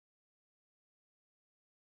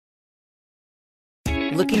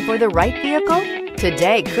Looking for the right vehicle?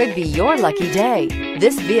 Today could be your lucky day.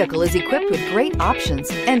 This vehicle is equipped with great options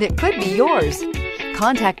and it could be yours.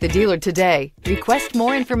 Contact the dealer today, request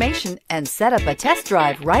more information, and set up a test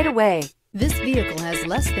drive right away. This vehicle has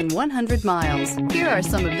less than 100 miles. Here are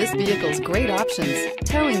some of this vehicle's great options: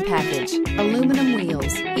 towing package, aluminum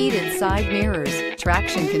wheels, heated side mirrors,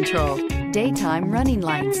 traction control, daytime running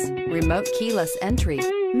lights, remote keyless entry,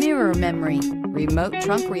 mirror memory, remote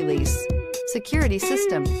trunk release, security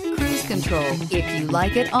system, cruise control. If you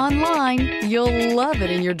like it online, you'll love it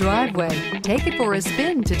in your driveway. Take it for a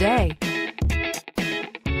spin today.